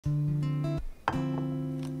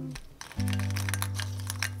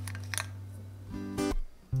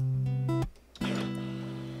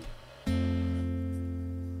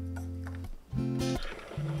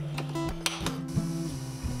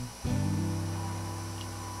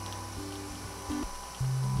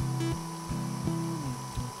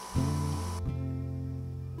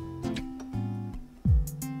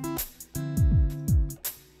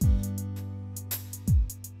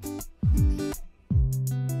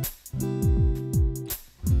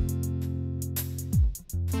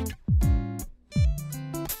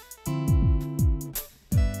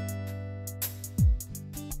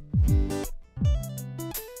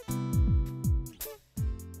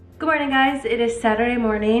guys, it is Saturday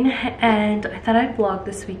morning and I thought I'd vlog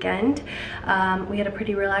this weekend. We had a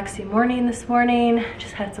pretty relaxing morning this morning,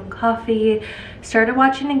 just had some coffee, started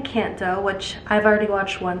watching Encanto, which I've already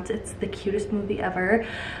watched once. It's the cutest movie ever.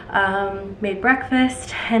 Made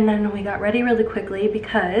breakfast and then we got ready really quickly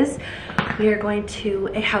because we are going to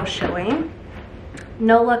a house showing.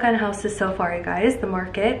 No luck on houses so far, you guys. The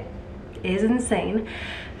market is insane,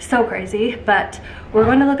 so crazy, but we're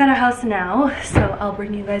going to look at a house now, so I'll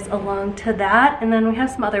bring you guys along to that, and then we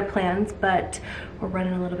have some other plans, but we're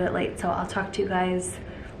running a little bit late, so I'll talk to you guys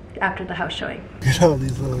after the house showing. Look at all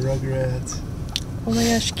these little rugrats. Oh my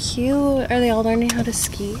gosh, cute. Are they all learning how to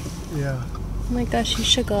ski? Yeah. Oh my gosh, you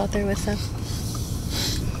should go out there with them.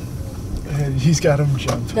 And he's got them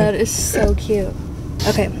jumping. That is so cute.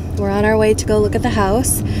 Okay, we're on our way to go look at the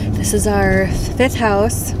house. This is our 5th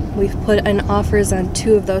house. We've put in offers on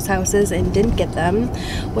 2 of those houses and didn't get them,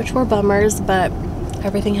 which were bummers, but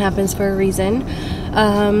everything happens for a reason.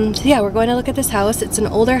 So yeah, we're going to look at this house. It's an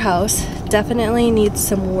older house, definitely needs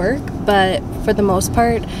some work, but for the most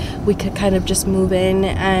part, we could kind of just move in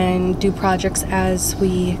and do projects as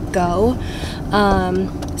we go.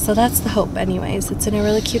 So that's the hope anyways. It's in a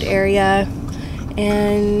really cute area.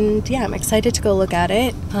 And yeah, I'm excited to go look at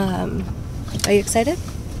it. Are you excited?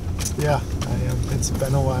 Yeah, I am. It's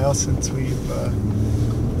been a while since we've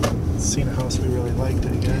seen a house we really liked,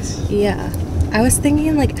 I guess. Yeah. I was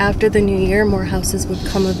thinking like after the new year more houses would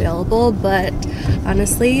come available, but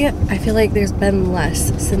honestly, I feel like there's been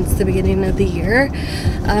less since the beginning of the year.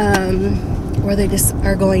 Where they just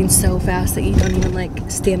are going so fast that you don't even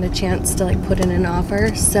like stand a chance to like put in an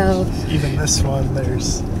offer. So even this one,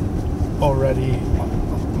 there's already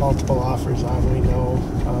multiple offers on, we know,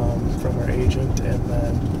 from our agent, and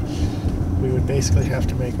then we would basically have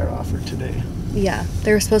to make our offer today. Yeah,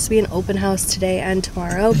 there was supposed to be an open house today and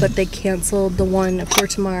tomorrow, but they canceled the one for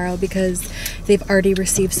tomorrow because they've already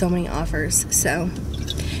received so many offers. So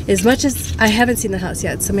as much as I haven't seen the house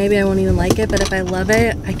yet, so maybe I won't even like it, but if I love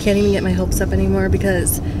it, I can't even get my hopes up anymore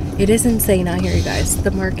because it is insane out here, you guys.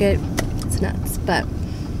 The market, it's nuts, but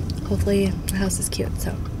hopefully the house is cute,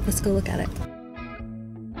 so let's go look at it.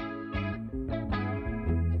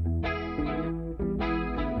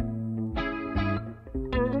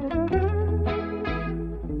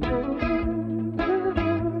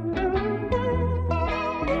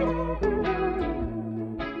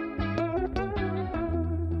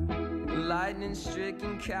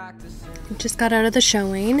 Just got out of the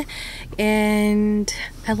showing and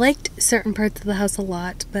I liked certain parts of the house a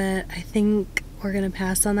lot, but I think we're gonna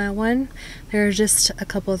pass on that one. There are just a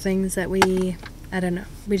couple of things that I don't know,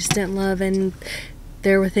 we just didn't love, and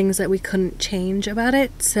there were things that we couldn't change about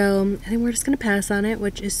it, so I think we're just gonna pass on it,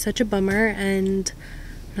 which is such a bummer. And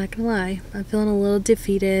I'm not gonna lie, I'm feeling a little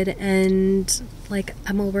defeated and like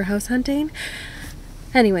I'm over house hunting.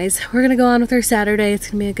 Anyways, we're gonna go on with our Saturday. It's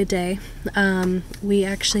gonna be a good day. We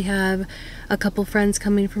actually have a couple friends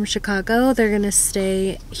coming from Chicago. They're gonna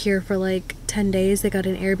stay here for like 10 days. They got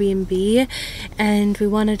an Airbnb and we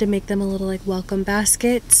wanted to make them a little like welcome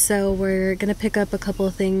basket. So we're gonna pick up a couple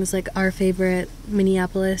of things, like our favorite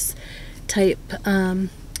Minneapolis type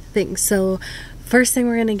things. So first thing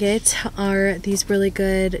we're gonna get are these really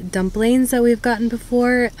good dumplings that we've gotten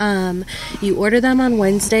before. You order them on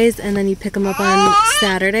Wednesdays and then you pick them up on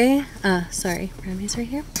Saturday. Sorry, Remy's right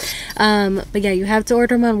here. But yeah, you have to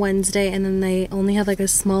order them on Wednesday and then they only have like a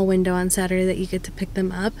small window on Saturday that you get to pick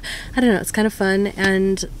them up. I don't know, it's kind of fun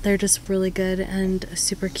and they're just really good and a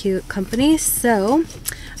super cute company. So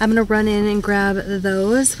I'm gonna run in and grab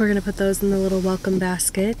those. We're gonna put those in the little welcome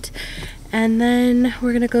basket. And then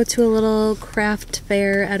we're gonna go to a little craft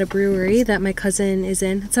fair at a brewery that my cousin is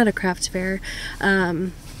in. It's not a craft fair,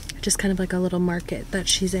 just kind of like a little market that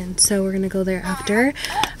she's in. So we're gonna go there after.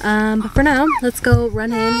 But for now, let's go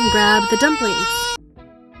run in and grab the dumplings.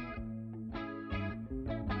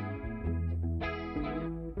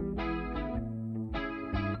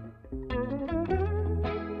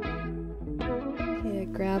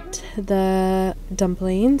 Grabbed the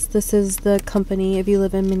dumplings. This is the company if you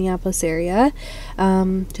live in Minneapolis area.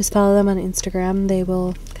 Just follow them on Instagram. They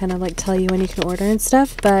will kind of like tell you when you can order and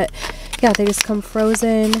stuff, but yeah, they just come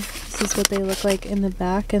frozen. This is what they look like in the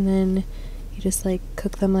back, and then you just like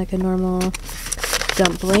cook them like a normal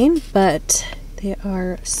dumpling, but they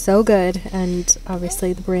are so good, and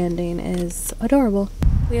obviously the branding is adorable.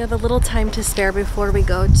 We have a little time to spare before we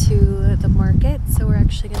go to the market, so we're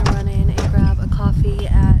actually going to run in and grab a coffee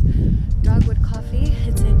at Dogwood Coffee.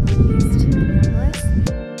 It's in Northeast Minneapolis.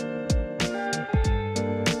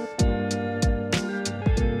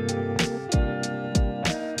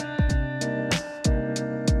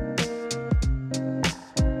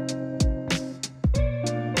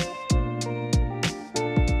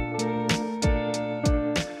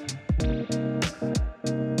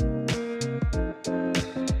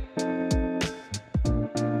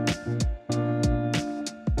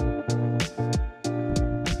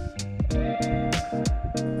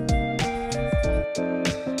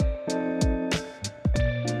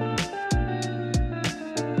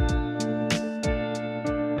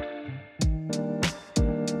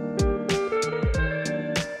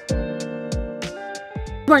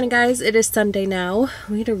 Morning guys, it is Sunday now.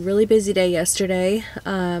 We had a really busy day yesterday.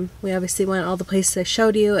 We obviously went all the places I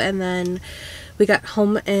showed you, and then we got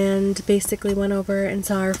home and basically went over and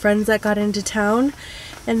saw our friends that got into town.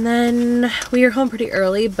 And then we were home pretty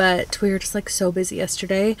early, but we were just like so busy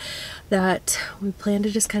yesterday that we planned to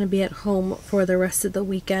just kind of be at home for the rest of the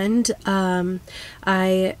weekend.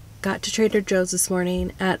 I got to Trader Joe's this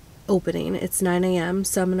morning at opening. It's 9 a.m.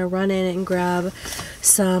 so I'm gonna run in and grab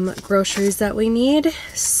some groceries that we need.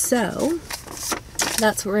 So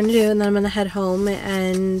that's what we're gonna do, and then I'm gonna head home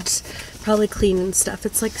and probably clean and stuff.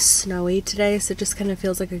 It's like snowy today, so it just kind of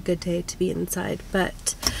feels like a good day to be inside.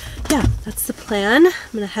 But yeah, that's the plan. I'm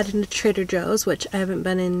gonna head into Trader Joe's, which I haven't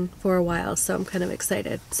been in for a while, so I'm kind of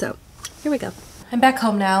excited. So here we go. I'm back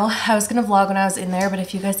home now. I was gonna vlog when I was in there, but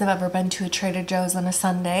if you guys have ever been to a Trader Joe's on a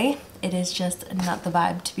Sunday, it is just not the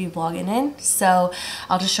vibe to be vlogging in. So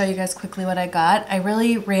I'll just show you guys quickly what I got. I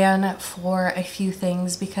really ran for a few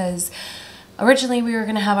things because originally we were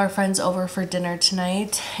gonna have our friends over for dinner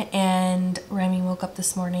tonight, and Remy woke up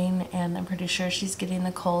this morning and I'm pretty sure she's getting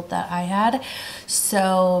the cold that I had.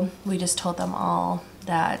 So we just told them all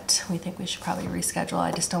that we think we should probably reschedule.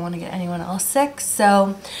 I just don't want to get anyone else sick.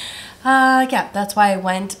 So yeah, that's why I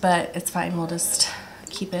went, but it's fine. We'll just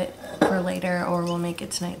keep it for later, or we'll make it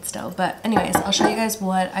tonight still. But anyways, I'll show you guys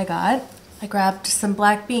what I got. I grabbed some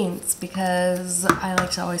black beans because I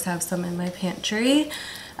like to always have some in my pantry.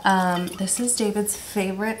 This is David's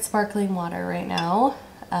favorite sparkling water right now.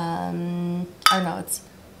 Or no, it's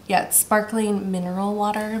sparkling mineral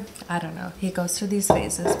water. I don't know. He goes through these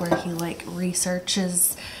phases where he like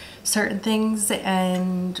researches certain things,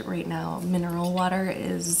 and right now mineral water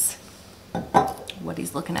is what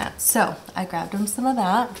he's looking at. So I grabbed him some of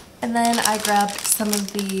that, and then I grabbed some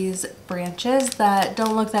of these branches that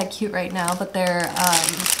don't look that cute right now, but they're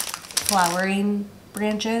flowering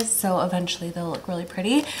branches, so eventually they'll look really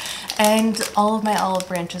pretty. And all of my olive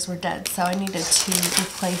branches were dead, so I needed to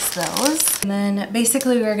replace those. And then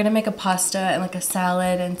basically we were gonna make a pasta and like a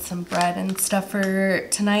salad and some bread and stuff for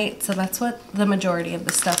tonight, so that's what the majority of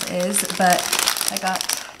the stuff is. But I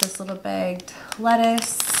got this little bagged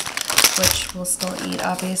lettuce, which we'll still eat,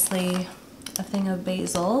 obviously, a thing of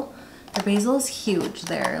basil. The basil is huge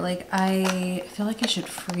there. Like, I feel like I should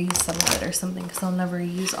freeze some of it or something because I'll never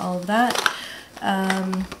use all of that.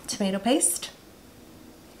 Tomato paste.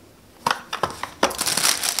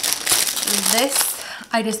 This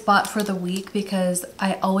I just bought for the week because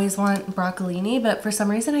I always want broccolini, but for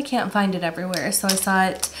some reason I can't find it everywhere. So I saw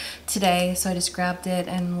it today, so I just grabbed it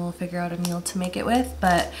and we'll figure out a meal to make it with.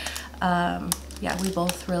 But yeah, we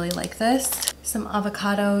both really like this. Some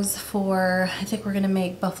avocados for, I think we're gonna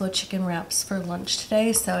make buffalo chicken wraps for lunch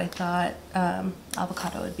today, so I thought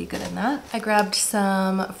avocado would be good in that. I grabbed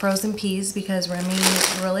some frozen peas because Remy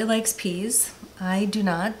really likes peas. I do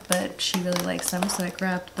not, but she really likes them, so I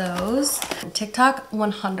grabbed those. TikTok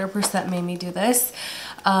 100% made me do this,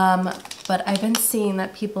 but I've been seeing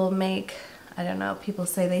that people make, I don't know, people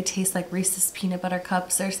say they taste like Reese's peanut butter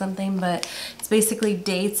cups or something, but it's basically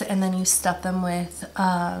dates and then you stuff them with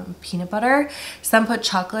peanut butter. Some put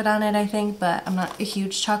chocolate on it, I think, but I'm not a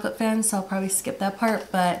huge chocolate fan, so I'll probably skip that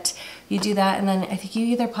part. But you do that, and then I think you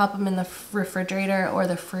either pop them in the refrigerator or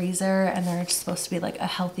the freezer, and they're supposed to be like a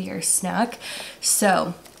healthier snack.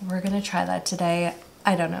 So we're gonna try that today.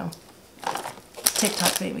 I don't know.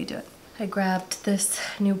 TikTok made me do it. I grabbed this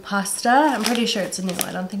new pasta. I'm pretty sure it's new.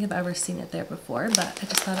 I don't think I've ever seen it there before, but I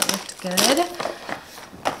just thought it looked good.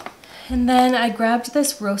 And then I grabbed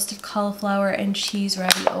this roasted cauliflower and cheese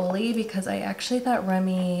ravioli because I actually thought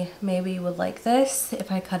Remy maybe would like this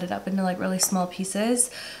if I cut it up into like really small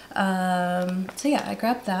pieces. So yeah, I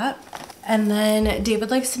grabbed that. And then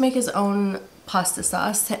David likes to make his own pasta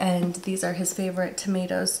sauce, and these are his favorite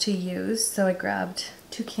tomatoes to use, so I grabbed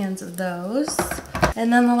 2 cans of those.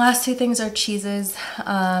 And then the last 2 things are cheeses.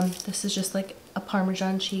 This is just like a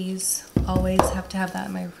Parmesan cheese. Always have to have that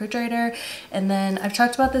in my refrigerator. And then I've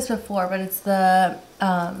talked about this before, but it's the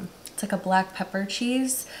it's like a black pepper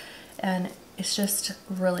cheese, and it's just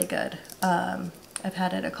really good. I've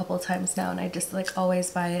had it a couple of times now, and I just like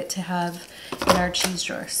always buy it to have in our cheese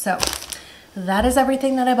drawer. So that is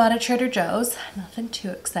everything that I bought at Trader Joe's. Nothing too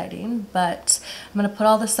exciting, but I'm gonna put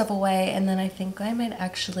all this stuff away, and then I think I might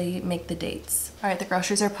actually make the dates. All right, the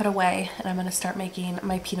groceries are put away, and I'm gonna start making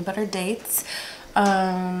my peanut butter dates.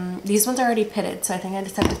 These ones are already pitted, so I think I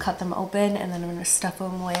just have to cut them open, and then I'm gonna stuff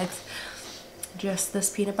them with just this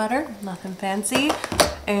peanut butter, nothing fancy.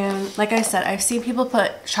 And like I said, I've seen people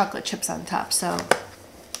put chocolate chips on top, so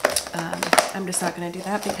I'm just not gonna do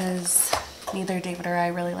that because neither David or I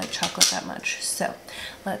really like chocolate that much. So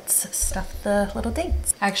let's stuff the little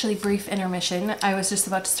dates. Actually, brief intermission. I was just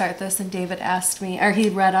about to start this and David asked me, or he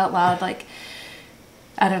read out loud, like,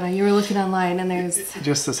 I don't know, you were looking online and there's...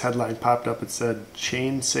 Just this headline popped up. It said,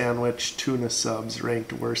 chain sandwich tuna subs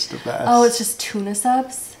ranked worst to best. Oh, it's just tuna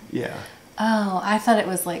subs? Yeah. Oh, I thought it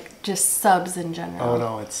was like just subs in general. Oh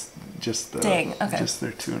no, it's just just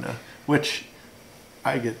their tuna, which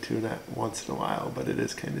I get tuna once in a while, but it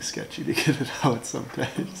is kind of sketchy to get it out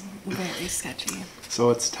sometimes. Very sketchy. So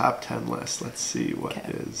it's top 10 list. Let's see what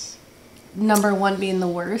is. Number 1 being the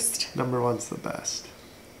worst. Number 1's the best.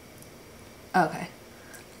 Okay.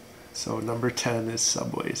 So number 10 is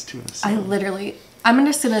Subway's tuna sub. I'm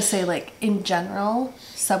just gonna say, like, in general,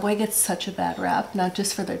 Subway gets such a bad rap, not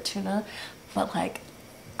just for their tuna, but like,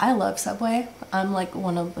 I love Subway. I'm like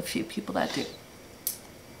one of the few people that do.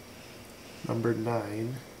 Number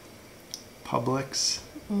 9, Publix.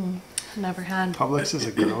 Never had. Publix is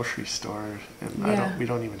a grocery store, and we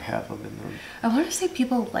don't even have them in them. I want to say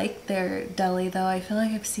people like their deli, though. I feel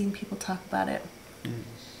like I've seen people talk about it.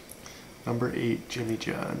 Number 8, Jimmy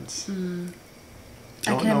John's.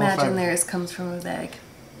 I can imagine theirs comes from a bag.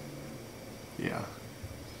 Yeah.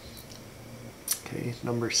 Okay,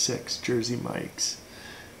 number 6, Jersey Mike's.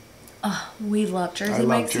 Oh, we love Jersey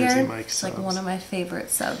Mike's here. It's like one of my favorite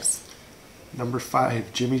subs. Number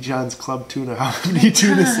 5, Jimmy John's Club Tuna. How many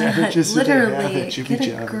tuna sandwiches do they have at Jimmy John's?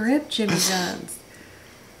 Get a grip, Jimmy John's.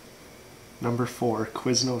 Number 4,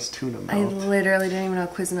 Quiznos Tuna Melt. I literally didn't even know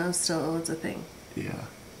Quiznos still was a thing. Yeah.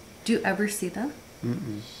 Do you ever see them?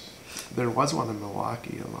 There was one in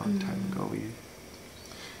Milwaukee a long time ago.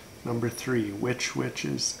 Number 3,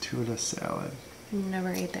 Witch's Tuna Salad. Never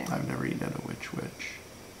ate there. I've never eaten at a Witch.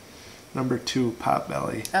 Number 2,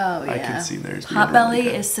 Potbelly. Oh, yeah. I can see theirs. Potbelly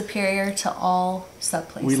is superior to all sub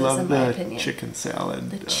places, in my opinion. We love the chicken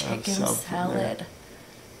salad. The chicken salad.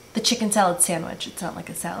 The chicken salad sandwich. It's not like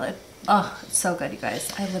a salad. Oh, it's so good, you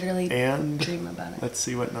guys. I literally dream about it. Let's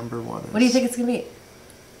see what number 1 is. What do you think it's going to be?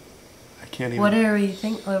 I can't even...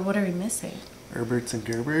 What are we missing? Herbert's and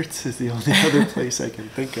Gerbert's is the only other place I can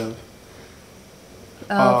think of.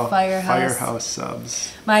 Oh, Firehouse. Firehouse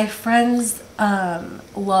subs. My friends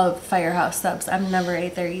love Firehouse subs. I've never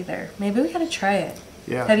ate there either. Maybe we gotta try it.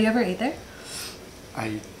 Yeah. Have you ever ate there?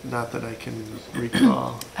 Not that I can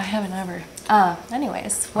recall. I haven't ever.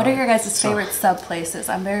 Anyways, what are your guys' favorite sub places?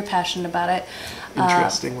 I'm very passionate about it.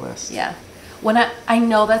 Interesting list. Yeah. When I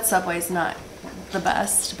know that Subway's not the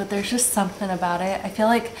best, but there's just something about it. I feel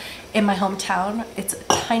like in my hometown, it's a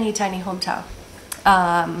tiny, tiny hometown.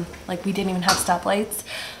 Like we didn't even have stoplights.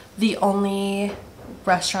 The only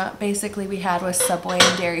restaurant basically we had was Subway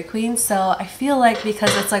and Dairy Queen. So I feel like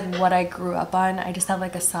because it's like what I grew up on, I just have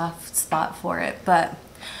like a soft spot for it. But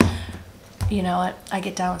you know what? I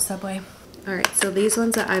get down with Subway. All right, so these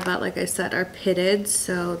ones that I bought, like I said, are pitted.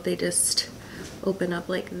 So they just open up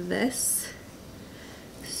like this.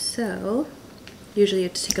 So usually you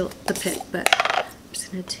have to take the pit, but I'm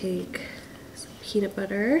just gonna take some peanut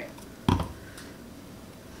butter,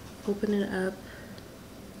 open it up,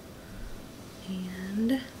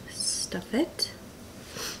 and stuff it.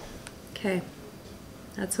 Okay,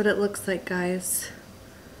 that's what it looks like, guys.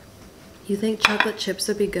 You think chocolate chips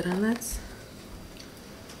would be good on this?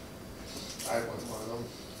 I want one of them.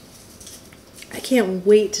 I can't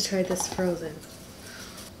wait to try this frozen.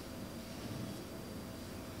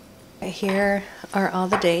 Here are all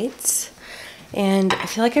the dates, and I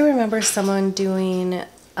feel like I remember someone doing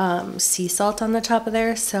sea salt on the top of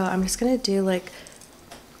there, so I'm just gonna do like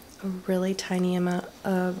a really tiny amount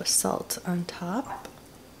of salt on top.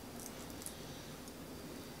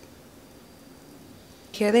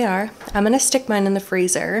 Here they are. I'm gonna stick mine in the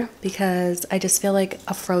freezer because I just feel like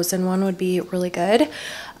a frozen one would be really good.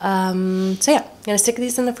 So yeah, I'm gonna stick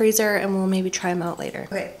these in the freezer and we'll maybe try them out later.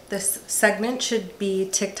 Okay, this segment should be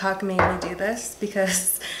TikTok made me do this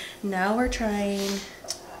because now we're trying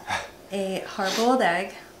a hard-boiled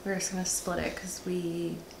egg. We're just gonna split it because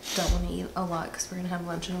we don't want to eat a lot because we're gonna have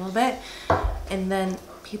lunch in a little bit. And then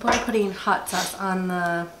people are putting hot sauce on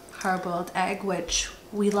the hard-boiled egg, which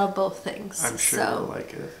we love both things. I'm sure you'll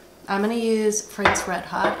like it. I'm gonna use Frank's Red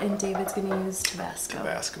Hot and David's gonna use Tabasco.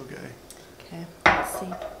 Tabasco guy. Okay, let's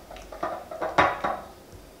see.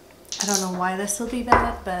 I don't know why this will be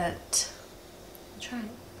bad, but I'll try it.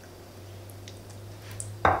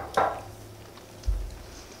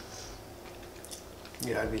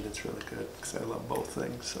 Yeah, I mean, it's really good because I love both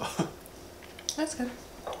things, so. That's good.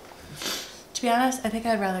 To be honest, I think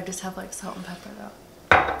I'd rather just have like salt and pepper though.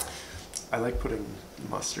 I like putting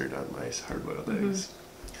mustard on my hard-boiled eggs.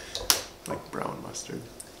 Like brown mustard.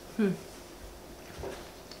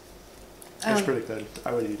 It's pretty good.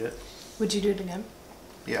 I would eat it. Would you do it again?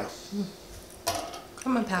 Yeah.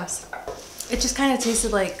 I'm gonna pass. It just kind of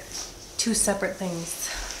tasted like two separate things.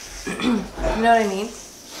 You know what I mean?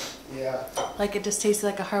 Yeah. Like it just tasted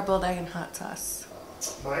like a hard-boiled egg and hot sauce.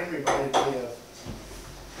 Mine reminded me of,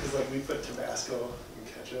 because like we put Tabasco and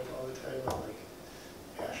ketchup all the time on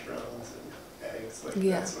like hash browns and eggs. Like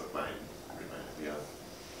that's what mine reminded me of.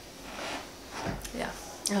 Yeah.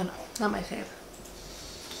 I don't know. Not my fave.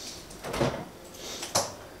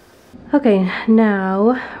 Okay,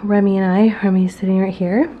 now Remy's sitting right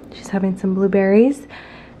here. She's having some blueberries,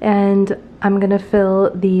 and I'm gonna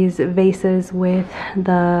fill these vases with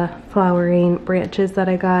the flowering branches that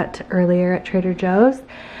I got earlier at Trader Joe's.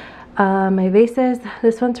 My vases,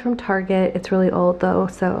 this one's from Target. It's really old though,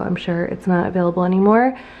 so I'm sure it's not available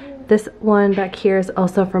anymore. This one back here is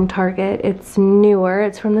also from Target. It's newer.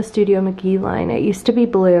 It's from the Studio McGee line. It used to be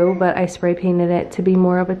blue, but I spray painted it to be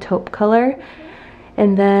more of a taupe color.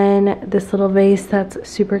 And then this little vase that's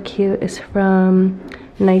super cute is from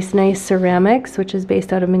Nice Ceramics, which is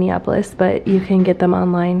based out of Minneapolis, but you can get them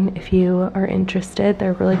online if you are interested.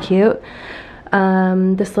 They're really cute.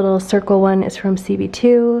 This little circle one is from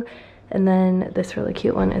CB2, and then this really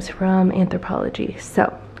cute one is from Anthropologie. So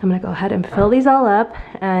I'm gonna go ahead and fill these all up,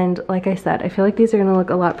 and like I said, I feel like these are gonna look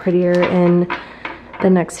a lot prettier in the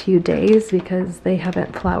next few days because they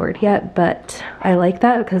haven't flowered yet, but I like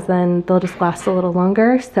that because then they'll just last a little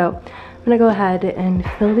longer. So I'm gonna go ahead and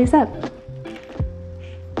fill these up.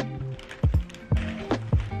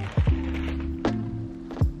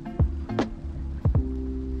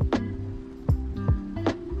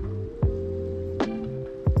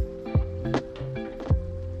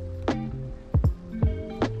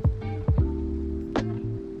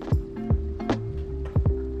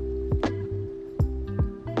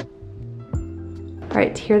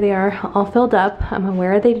 Alright, here they are all filled up. I'm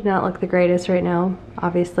aware they do not look the greatest right now.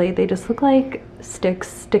 Obviously, they just look like sticks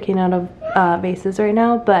sticking out of vases right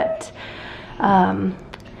now, but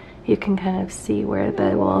you can kind of see where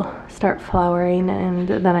they will start flowering, and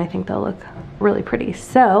then I think they'll look really pretty.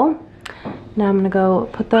 So now I'm gonna go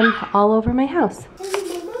put them all over my house.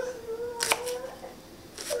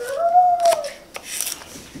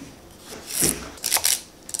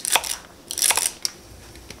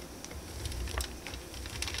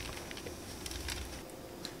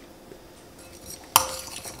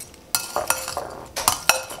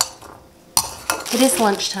 It is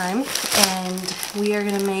lunchtime, and we are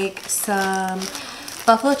gonna make some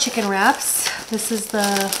buffalo chicken wraps. This is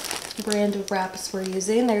the brand of wraps we're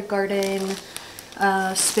using. They're garden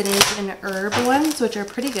spinach and herb ones, which are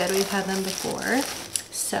pretty good. We've had them before.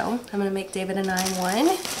 So I'm gonna make David and I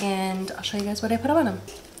one, and I'll show you guys what I put on them.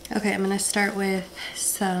 Okay, I'm gonna start with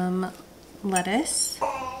some lettuce,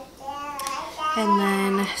 and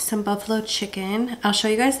then some buffalo chicken. I'll show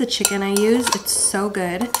you guys the chicken I use. It's so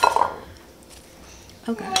good.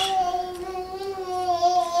 Oh gosh.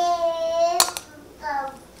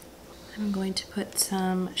 I'm going to put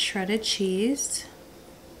some shredded cheese,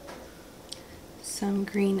 some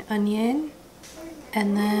green onion,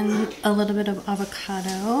 and then a little bit of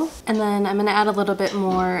avocado. And then I'm gonna add a little bit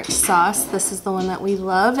more sauce. This is the one that we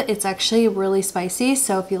love. It's actually really spicy,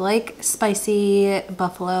 so if you like spicy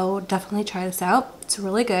buffalo, definitely try this out. It's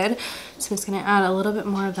really good. So I'm just gonna add a little bit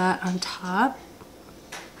more of that on top.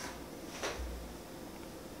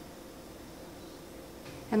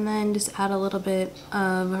 And then just add a little bit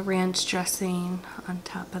of ranch dressing on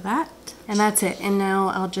top of that. And that's it. And now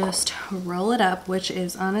I'll just roll it up, which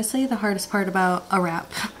is honestly the hardest part about a wrap,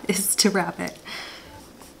 is to wrap it.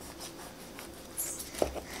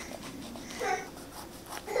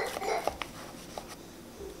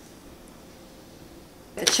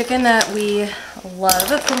 The chicken that we love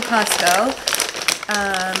from Costco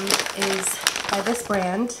is by this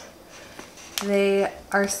brand. They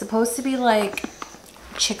are supposed to be like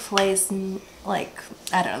Chick-fil-A's, like,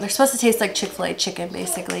 I don't know, they're supposed to taste like Chick-fil-A chicken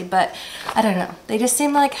basically, but I don't know, they just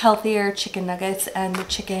seem like healthier chicken nuggets, and the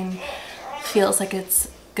chicken feels like it's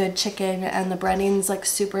good chicken, and the breading's like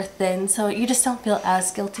super thin, so you just don't feel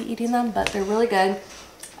as guilty eating them, but they're really good.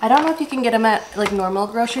 I don't know if you can get them at like normal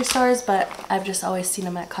grocery stores, but I've just always seen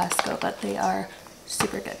them at Costco, but they are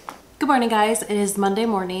super good. Good morning, guys. It is Monday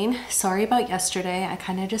morning. Sorry about yesterday. I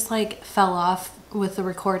kind of just like fell off with the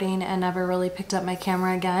recording and never really picked up my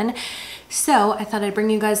camera again. So I thought I'd bring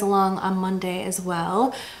you guys along on Monday as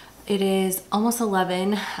well. It is almost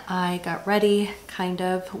 11. I got ready, kind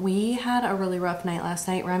of. We had a really rough night last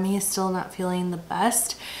night. Remy is still not feeling the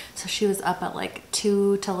best. So she was up at like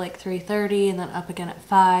 2 to like 3:30 and then up again at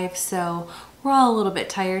 5. So we're all a little bit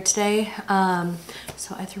tired today.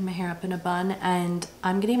 So I threw my hair up in a bun and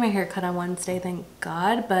I'm getting my hair cut on Wednesday, thank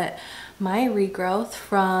God. But my regrowth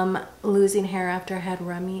from losing hair after I had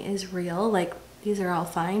Remy is real. Like, these are all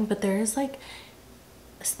fine, but there is like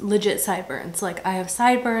legit sideburns. Like, I have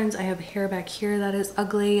sideburns, I have hair back here that is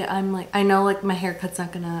ugly. I'm like, I know like my haircut's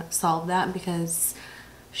not gonna solve that because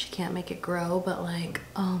she can't make it grow, but like,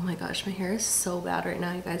 oh my gosh, my hair is so bad right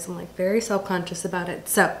now, you guys. I'm like very self-conscious about it,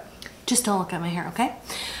 so just don't look at my hair, okay?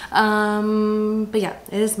 But yeah,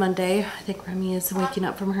 it is Monday. I think Remy is waking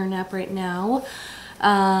up from her nap right now.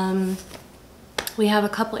 We have a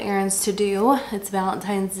couple errands to do. It's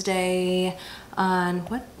Valentine's Day on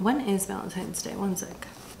when is Valentine's Day? One sec.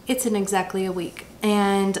 It's in exactly a week,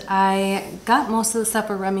 and I got most of the stuff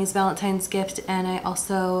for Remy's Valentine's gift, and I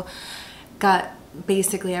also got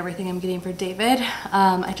basically everything I'm getting for David.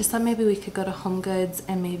 I just thought maybe we could go to Home Goods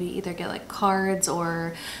and maybe either get like cards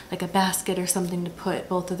or like a basket or something to put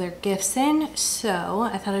both of their gifts in. So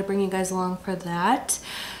I thought I'd bring you guys along for that.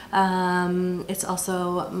 It's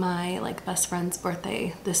also my like best friend's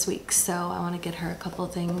birthday this week, so I want to get her a couple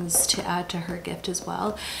things to add to her gift as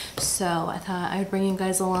well. So I thought I'd bring you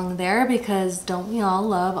guys along there because don't we all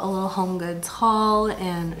love a little Home Goods haul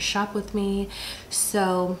and shop with me?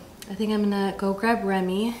 So I think I'm gonna go grab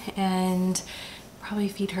Remy and probably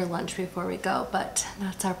feed her lunch before we go, but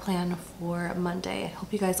that's our plan for Monday. I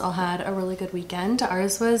hope you guys all had a really good weekend.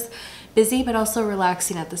 Ours was busy but also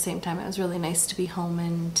relaxing at the same time. It was really nice to be home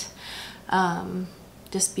and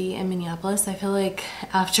just be in Minneapolis. I feel like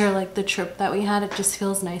after like the trip that we had, it just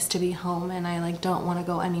feels nice to be home and I like don't want to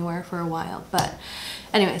go anywhere for a while. But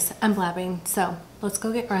anyways, I'm blabbing, so let's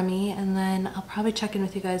go get Remy and then I'll probably check in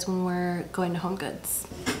with you guys when we're going to Home Goods.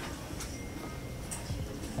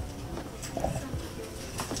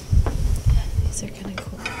 These are kind of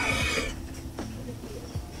cool.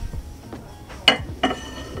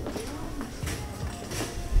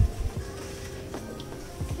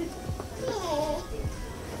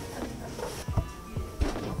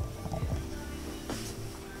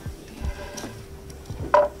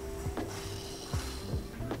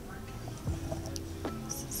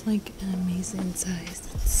 This is like an amazing size.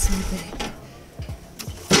 It's so big.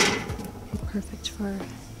 Perfect for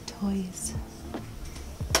toys.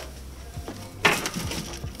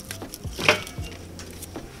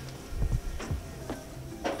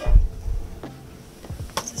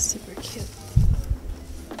 Super cute.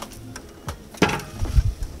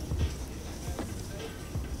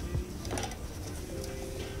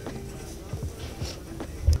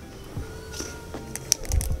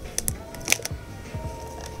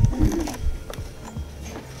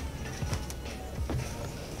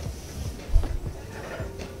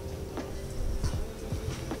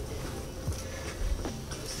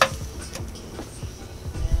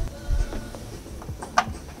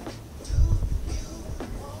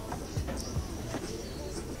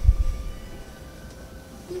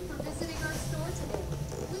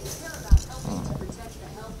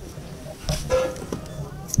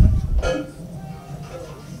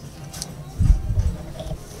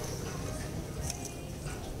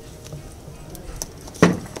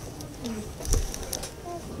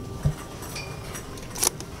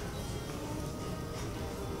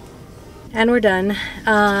 And we're done.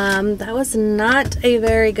 That was not a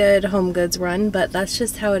very good Home Goods run, but that's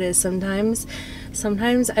just how it is sometimes.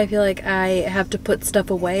 Sometimes I feel like I have to put stuff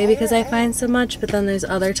away because I find so much, but then there's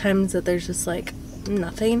other times that there's just like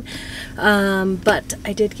nothing. But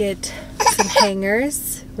I did get some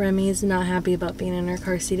hangers. Remy's not happy about being in her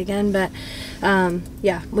car seat again, but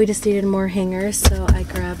yeah, we just needed more hangers, so I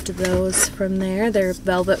grabbed those from there. They're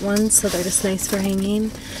velvet ones, so they're just nice for hanging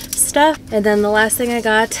stuff. And then the last thing I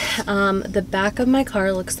got, the back of my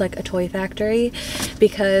car looks like a toy factory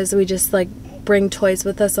because we just like bring toys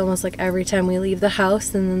with us almost like every time we leave the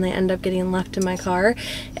house, and then they end up getting left in my car,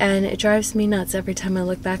 and it drives me nuts every time I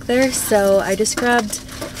look back there. So I just grabbed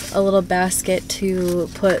a little basket to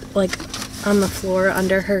put like on the floor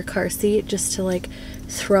under her car seat just to like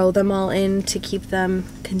throw them all in to keep them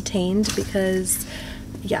contained because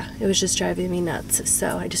yeah, it was just driving me nuts.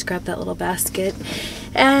 So I just grabbed that little basket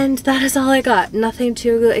and that is all I got. Nothing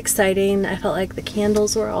too exciting. I felt like the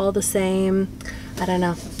candles were all the same. I don't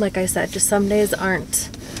know, like I said, just some days aren't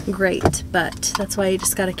great, but that's why you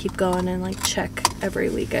just gotta keep going and like check every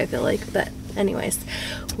week, I feel like. But anyways,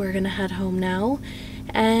 we're gonna head home now,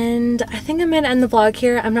 and I think I'm gonna end the vlog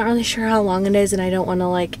here. I'm not really sure how long it is, and I don't want to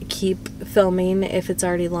like keep filming if it's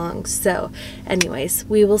already long. So anyways,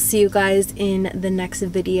 we will see you guys in the next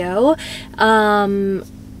video.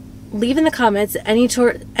 Leave in the comments any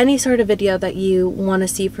sort of video that you want to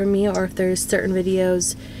see from me, or if there's certain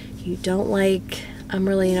videos you don't like. I'm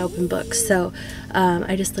really an open book, so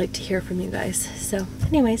I just like to hear from you guys. So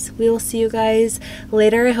anyways, we will see you guys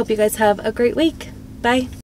later. I hope you guys have a great week. Bye.